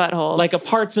glares at Butthole. like a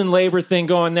parts and labor thing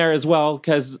going there as well,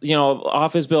 because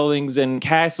office buildings and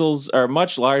castles are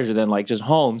much larger than like just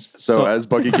homes. So as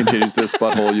Bucky continues this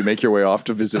Butthole, you make your way off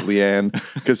to visit Leanne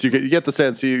because you get the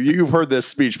sense you've heard this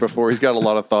speech before. He's got a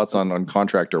lot of thoughts on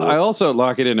contractor work. I also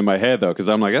lock it into my head though, because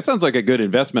I'm like, that sounds like a good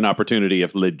investment opportunity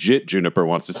if legit Juniper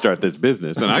wants to start this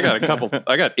business. And I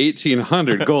got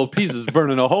 1,800 gold pieces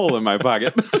burning a hole in my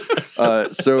pocket.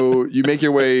 So you make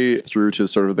your way through to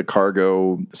sort of the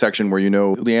cargo section where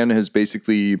Leanne has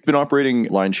basically been operating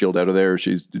Line Shield out of there.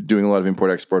 She's doing a lot of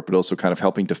import-export, but also kind of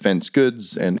helping to fence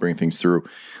goods and bring things through.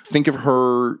 Think of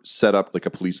her set up like a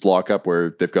police lockup where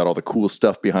they've got all the cool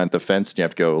stuff behind the fence and you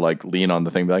have to go like lean on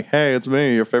the thing and be like, hey, it's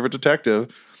me, your favorite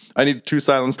detective. I need 2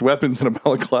 silenced weapons and a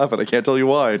balaclava and I can't tell you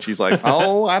why. And she's like,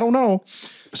 oh, I don't know.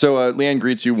 So Leanne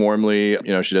greets you warmly.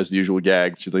 She does the usual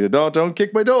gag. She's like, don't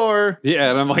kick my door. Yeah,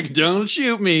 and I'm like, don't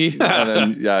shoot me.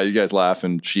 And then, you guys laugh,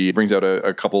 and she brings out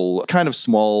a couple kind of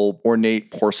small,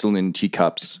 ornate porcelain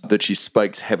teacups that she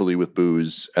spikes heavily with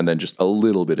booze, and then just a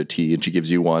little bit of tea, and she gives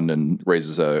you one and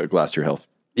raises a glass to your health.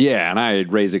 Yeah, and I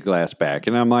raise a glass back,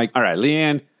 and I'm like, all right,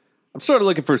 Leanne, I'm sort of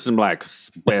looking for some like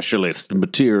specialist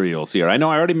materials here. I know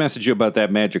I already messaged you about that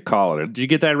magic collar. Did you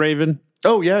get that, Raven?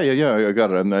 Oh, yeah, I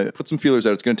got it. I put some feelers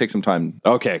out. It's going to take some time.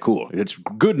 Okay, cool. It's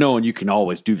good knowing you can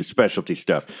always do the specialty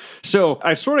stuff. So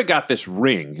I sort of got this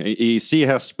ring. You see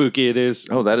how spooky it is?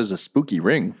 Oh, that is a spooky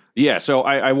ring. Yeah, so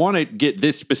I want to get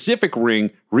this specific ring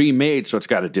remade so it's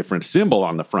got a different symbol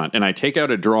on the front. And I take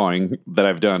out a drawing that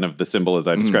I've done of the symbol as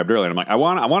I described earlier. And I'm like, I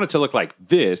want it to look like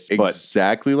this, but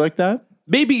exactly like that?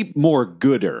 maybe more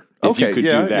gooder. If you could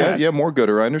do that. Yeah, more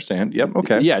gooder. I understand. Yep,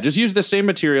 okay. Yeah, just use the same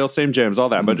material, same gems, all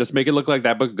that, but just make it look like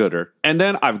that, but gooder. And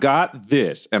then I've got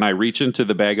this, and I reach into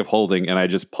the bag of holding, and I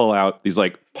just pull out these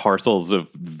like parcels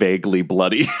of vaguely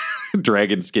bloody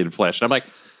dragon skin flesh. And I'm like,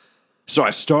 so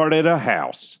I started a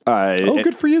house.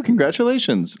 Good for you.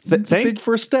 Congratulations. It's a big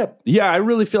first step. Yeah, I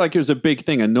really feel like it was a big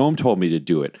thing. A gnome told me to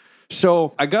do it.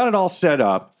 So I got it all set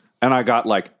up, and I got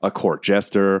like a court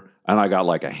jester, and I got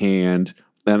like a hand,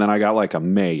 and then I got like a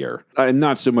mayor. I'm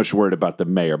not so much worried about the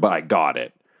mayor, but I got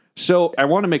it. So I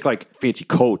want to make like fancy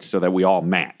coats so that we all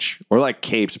match, or like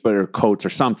capes, but or coats or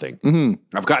something.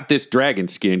 Mm-hmm. I've got this dragon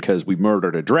skin because we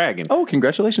murdered a dragon. Oh,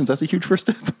 congratulations. That's a huge first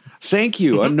step. Thank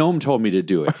you. A gnome told me to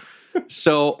do it.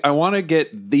 So I want to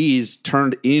get these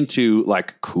turned into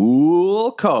like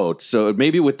cool coats. So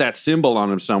maybe with that symbol on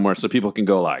them somewhere so people can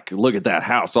go like, look at that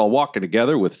house all walking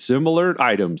together with similar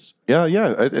items.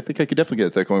 Yeah. I think I could definitely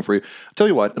get that going for you. I'll tell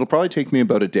you what, it'll probably take me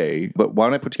about a day, but why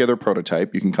don't I put together a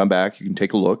prototype? You can come back, you can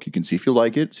take a look, you can see if you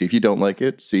like it, see if you don't like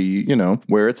it, see,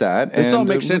 where it's at. This all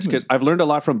makes sense because I've learned a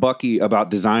lot from Bucky about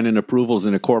design and approvals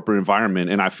in a corporate environment,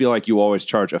 and I feel like you always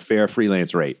charge a fair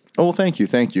freelance rate. Oh, well, thank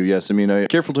you. Yes, I mean,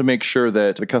 careful to make sure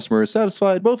that the customer is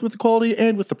satisfied both with the quality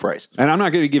and with the price. And I'm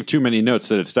not going to give too many notes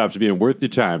that it stops being worth your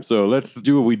time, so let's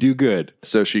do what we do good.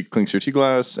 So she clinks her tea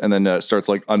glass and then starts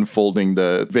like unfolding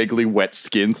the vaguely wet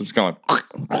skin. So it's going.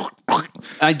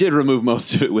 I did remove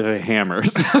most of it with a hammer,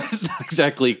 so it's not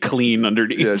exactly clean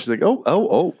underneath. Yeah, she's like,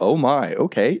 oh my,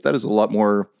 okay, that is a lot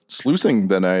more sluicing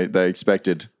than I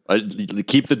expected.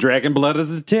 Keep the dragon blood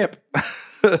as a tip.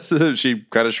 So she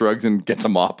kind of shrugs and gets a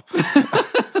mop.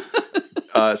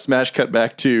 Smash cut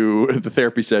back to the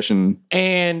therapy session.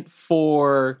 And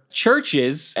for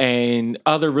churches and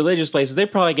other religious places, they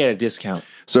probably get a discount.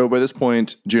 So by this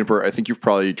point, Juniper, I think you've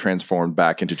probably transformed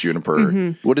back into Juniper.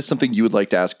 Mm-hmm. What is something you would like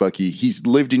to ask Bucky? He's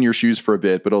lived in your shoes for a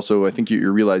bit, but also I think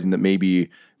you're realizing that maybe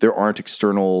there aren't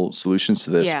external solutions to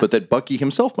this, but that Bucky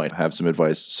himself might have some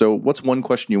advice. So what's one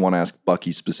question you want to ask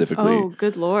Bucky specifically? Oh,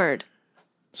 good Lord.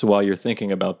 So while you're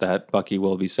thinking about that, Bucky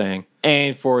will be saying,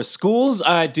 and for schools,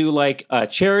 I do like a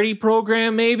charity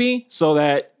program maybe so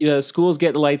that schools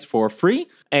get lights for free,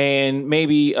 and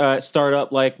maybe start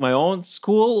up like my own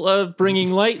school of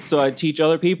bringing light. So I teach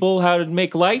other people how to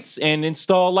make lights and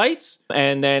install lights,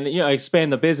 and then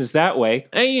expand the business that way.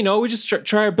 And we just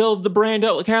try to build the brand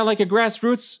up kind of like a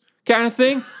grassroots kind of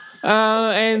thing.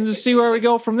 And see where we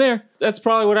go from there. That's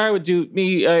probably what I would do.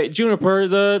 Me, Juniper,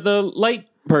 the light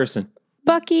person.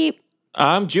 Bucky.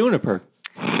 I'm Juniper.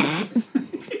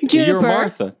 Juniper. You're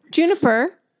Martha.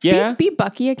 Juniper. Yeah? Be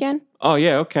Bucky again. Oh,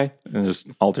 yeah, okay. And just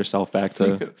alter self back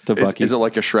to Bucky. Is it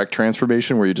like a Shrek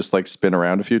transformation where you just like spin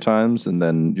around a few times and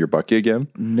then you're Bucky again?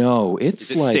 No,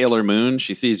 it's like Sailor Moon.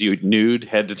 She sees you nude,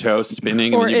 head to toe,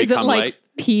 spinning, and then you become light.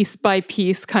 piece by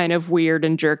piece kind of weird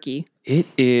and jerky. It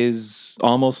is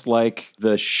almost like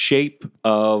the shape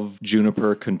of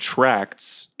Juniper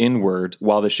contracts inward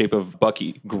while the shape of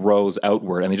Bucky grows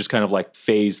outward, and they just kind of like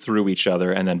phase through each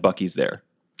other, and then Bucky's there.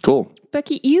 Cool.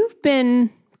 Becky, you've been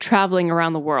traveling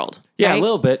around the world. Yeah, right? a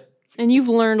little bit. And you've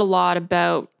learned a lot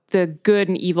about the good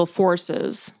and evil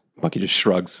forces. Bucky just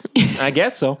shrugs. I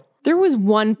guess so. There was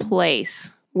one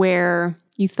place where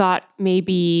you thought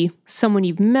maybe someone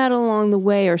you've met along the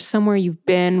way or somewhere you've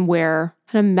been where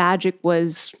kind of magic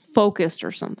was focused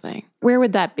or something. Where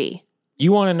would that be?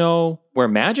 You want to know where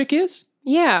magic is?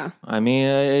 Yeah. I mean,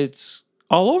 it's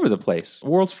all over the place. The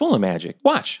world's full of magic.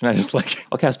 Watch. And I just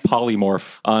I'll cast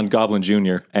Polymorph on Goblin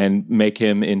Jr. and make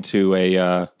him into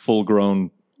a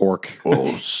full-grown orc.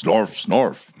 Oh,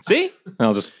 snarf. See? And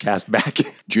I'll just cast back.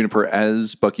 Juniper,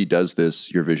 as Bucky does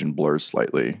this, your vision blurs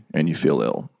slightly and you feel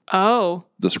ill. Oh.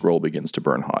 The scroll begins to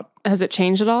burn hot. Has it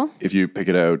changed at all? If you pick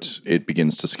it out, it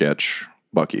begins to sketch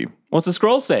Bucky. What's the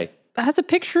scroll say? It has a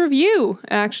picture of you,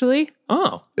 actually.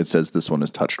 Oh. It says this one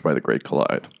is touched by the Great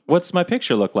Collide. What's my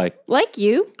picture look like? Like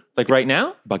you. Like right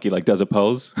now? Bucky does a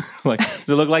pose. Does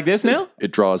it look like this now?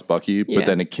 It draws Bucky, Yeah. but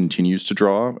then it continues to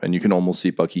draw, and you can almost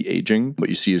see Bucky aging, but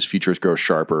you see his features grow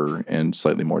sharper and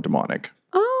slightly more demonic.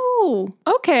 Oh,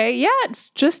 okay. Yeah,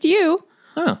 it's just you.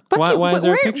 Huh. Bucky, Why is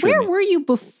there a picture where of me? were you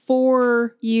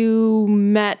before you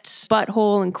met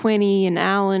Butthole and Quinny and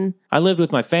Alan? I lived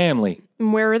with my family.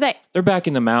 And where were they? They're back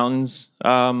in the mountains.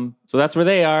 So that's where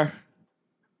they are.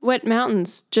 What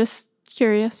mountains? Just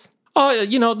curious. Oh,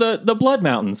 the Blood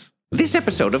Mountains. This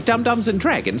episode of Dum-Dums and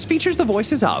Dragons features the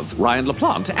voices of Ryan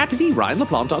LaPlante at the Ryan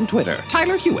LaPlante on Twitter,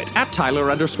 Tyler Hewitt at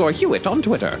Tyler_Hewitt on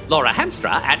Twitter, Laura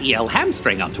Hamstra at EL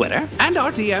Hamstring on Twitter, and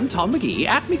our DM Tom McGee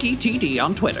at McGeeTD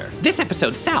on Twitter. This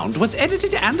episode's sound was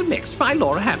edited and mixed by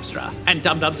Laura Hamstra, and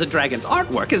Dum-Dums and Dragons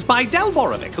artwork is by Del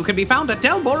Borovic, who can be found at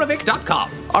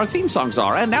delborovic.com. Our theme songs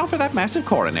are And Now for That Massive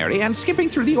Coronary and Skipping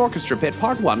Through the Orchestra Pit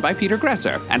Part 1 by Peter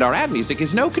Gresser, and our ad music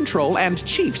is No Control and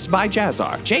Chiefs by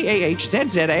Jazzar,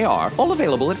 JAHZZAR, all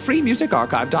available at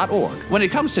freemusicarchive.org. When it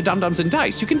comes to Dum-Dums and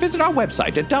Dice, you can visit our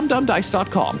website at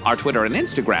dumdumdice.com. Our Twitter and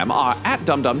Instagram are at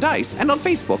dumdumdice, and on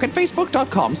Facebook at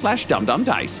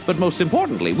facebook.com/dumdumdice. But most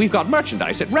importantly, we've got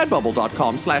merchandise at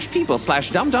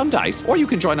redbubble.com/people/dumdumdice, or you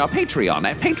can join our Patreon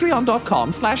at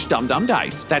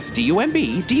patreon.com/dumdumdice. That's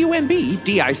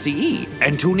DUMBDUMBDICE.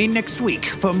 And tune in next week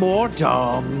for more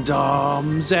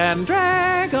Dum-Dums and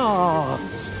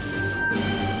Dragons.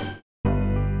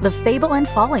 The Fable and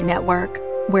Folly Network,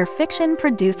 where fiction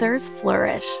producers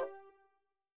flourish.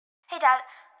 Hey, Dad,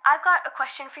 I've got a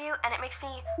question for you, and it makes me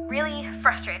really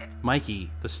frustrated. Mikey,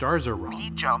 the stars are wrong.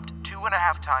 We jumped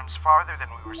 2.5 times farther than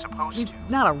we were supposed He's to.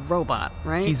 not a robot,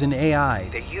 right? He's an AI.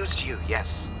 They used you,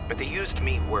 yes, but they used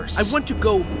me worse. I want to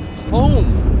go home.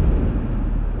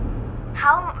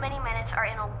 How many minutes are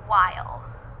in a while?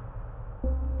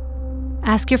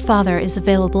 Ask Your Father is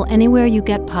available anywhere you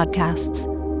get podcasts.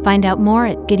 Find out more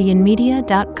at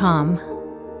GideonMedia.com.